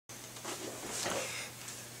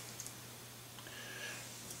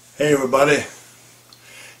Hey everybody,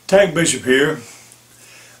 Tag Bishop here.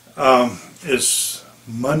 It's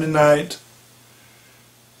Monday night,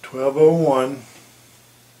 12:01.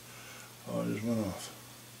 Oh, it just went off.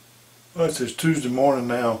 Oh, it's Tuesday morning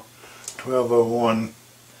now, 12:01.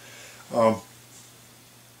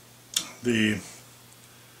 The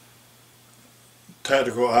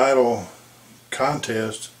Tactical Idol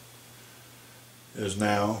contest is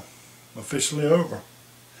now officially over.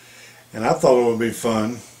 And I thought it would be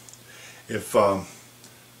fun if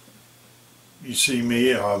you see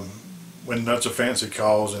me when Nuts or Fancy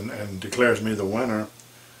calls and declares me the winner. I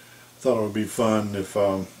thought it would be fun if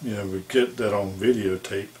we get that on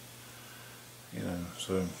videotape.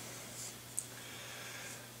 So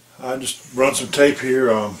I just run some tape here.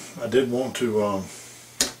 I did want to I'll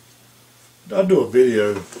do a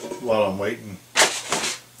video while I'm waiting,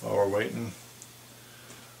 while we're waiting.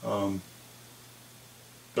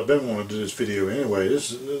 I've been wanting to do this video anyway.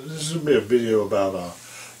 This is going to be a video about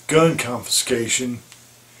gun confiscation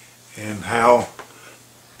and how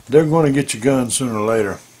they're going to get your gun sooner or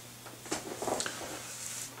later.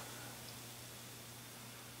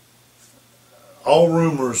 All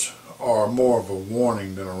rumors are more of a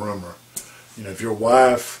warning than a rumor. If your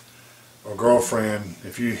wife or girlfriend,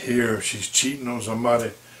 if you hear she's cheating on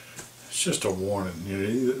somebody, it's just a warning.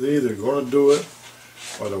 They're either going to do it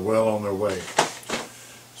or they're well on their way.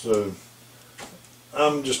 So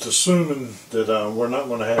I'm just assuming that we're not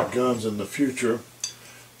going to have guns in the future.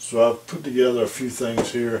 So I've put together a few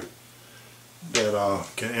things here that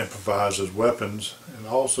can improvise as weapons, and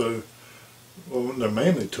also, well, they're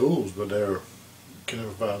mainly tools, but they can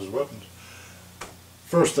improvise as weapons.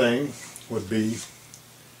 First thing would be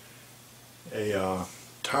a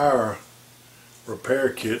tire repair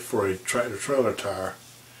kit for a tractor-trailer tire.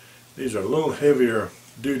 These are a little heavier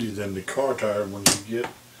duty than the car tire ones you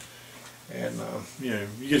get. And you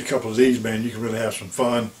get a couple of these, man, you can really have some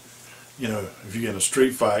fun. If you get in a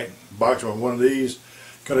street fight, boxing with one of these,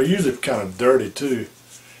 because they're usually kind of dirty too.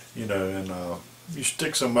 And you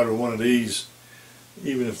stick somebody with one of these,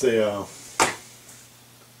 even if they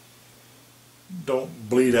don't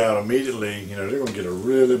bleed out immediately, they're going to get a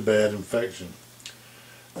really bad infection.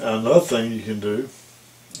 Another thing you can do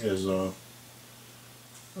is,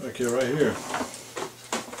 okay, right here.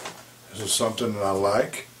 This is something that I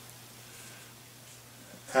like.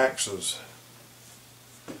 Axes.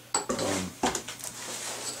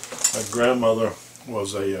 My grandmother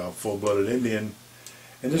was a full-blooded Indian,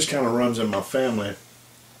 and this kind of runs in my family,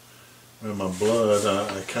 in my blood.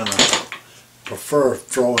 I kind of prefer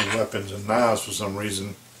throwing weapons and knives for some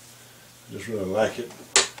reason. I just really like it.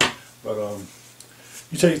 But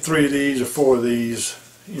you take 3 of these or 4 of these.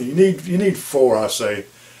 You need 4, I say.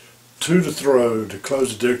 2 to throw to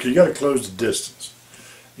close the distance, because you got to close the distance.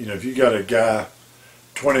 If you got a guy,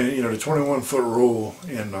 the 21-foot rule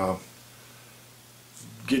in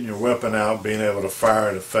getting your weapon out, being able to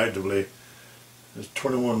fire it effectively, is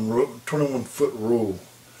 21-foot rule.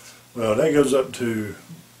 Well, that goes up to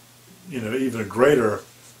even a greater,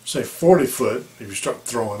 say 40 foot if you start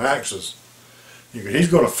throwing axes. He's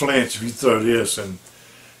going to flinch if you throw this, and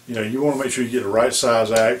you want to make sure you get the right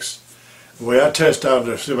size axe. The way I test out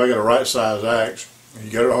to see if I got a right size axe,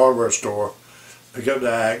 you go to the hardware store, pick up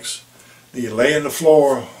the axe, you lay in the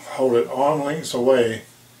floor, hold it arm lengths away,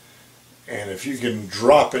 and if you can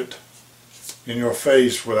drop it in your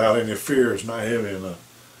face without any fear, it's not heavy enough.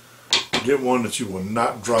 Get one that you will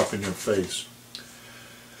not drop in your face.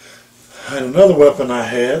 And another weapon I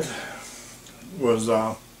had was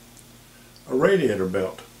a radiator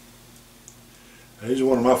belt. These are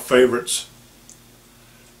one of my favorites.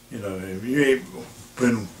 If you ain't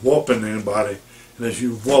been whooping anybody unless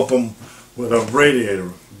you whoop them with a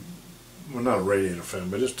radiator. Well, not a radiator fan,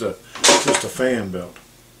 but just a fan belt.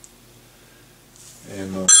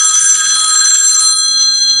 And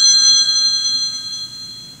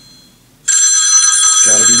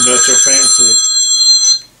gotta be nuts or fancy.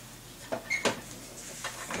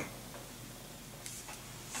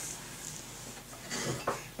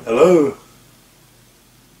 Hello,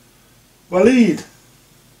 Walid.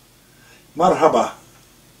 Marhaba.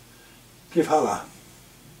 كيف حالك؟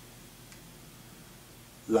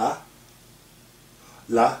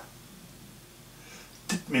 لا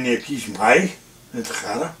تتمنى كيش معي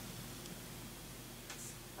نتخارى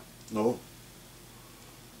نو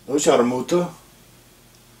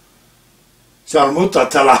شرموطة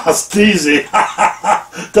تلا هستيزي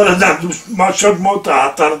تلا نعم ما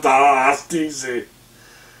شرموطة تلا هستيزي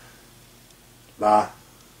لا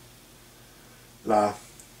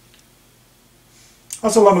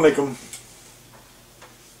Assalamu alaikum.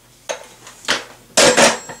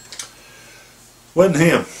 Wasn't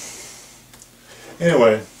him.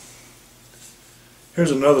 Anyway,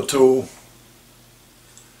 here's another tool.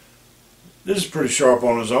 This is pretty sharp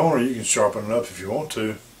on its own, or you can sharpen it up if you want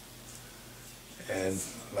to. And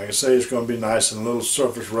like I say, it's going to be nice and a little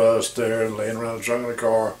surface rust there laying around the trunk of the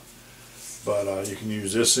car. But you can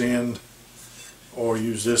use this end or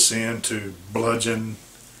use this end to bludgeon,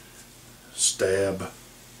 stab.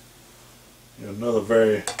 You know, another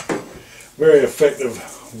very, very effective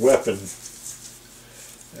weapon.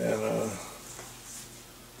 And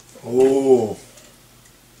oh,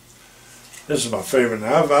 this is my favorite.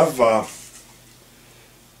 Now, I've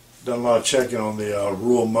done a lot of checking on the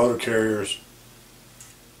rural motor carriers,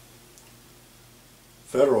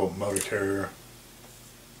 federal motor carrier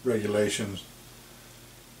regulations,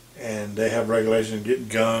 and they have regulations against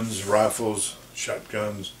guns, rifles,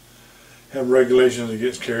 shotguns, have regulations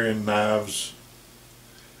against carrying knives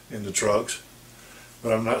in the trucks,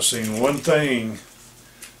 but I've not seen one thing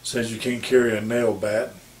says you can't carry a nail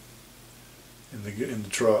bat in the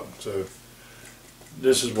truck. So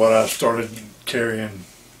this is what I started carrying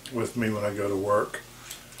with me when I go to work.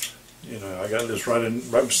 You know, I got this right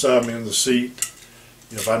beside me in the seat.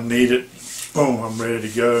 You know, if I need it, boom, I'm ready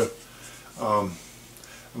to go.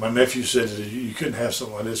 My nephew said that you couldn't have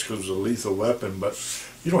something like this because it was a lethal weapon, but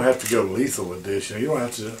you don't have to go lethal with this. You know, you don't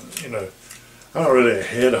have to, you know, I'm not really a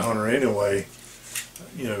headhunter anyway.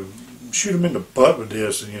 You know, shoot them in the butt with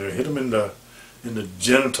this, and you know, hit them in the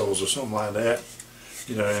genitals or something like that.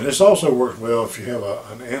 You know, and this also works well if you have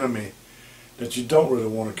an enemy that you don't really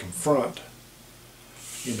want to confront.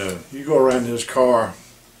 You know, you go around his car,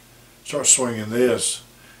 start swinging this,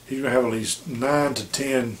 he's going to have at least 9 to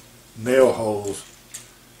 10 nail holes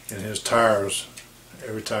in his tires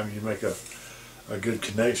every time you make a good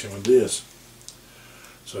connection with this.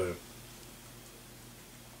 So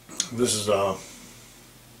this is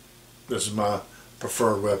my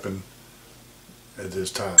preferred weapon at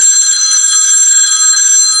this time.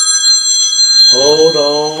 Hold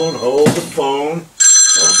on, hold the phone.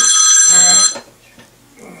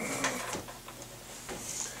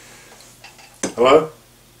 Hello?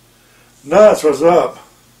 Nuts, what's up?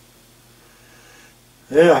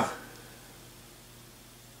 Yeah.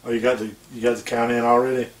 Oh, you got the count in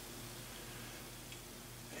already?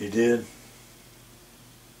 He did?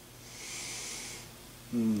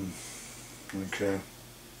 Okay.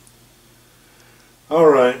 All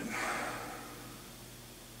right.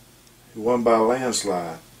 He won by a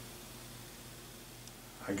landslide.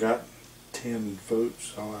 I got 10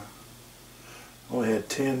 votes. So I only had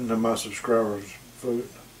 10 of my subscribers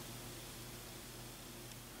vote.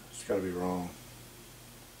 It's got to be wrong.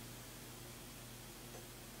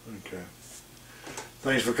 Okay.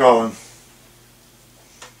 Thanks for calling.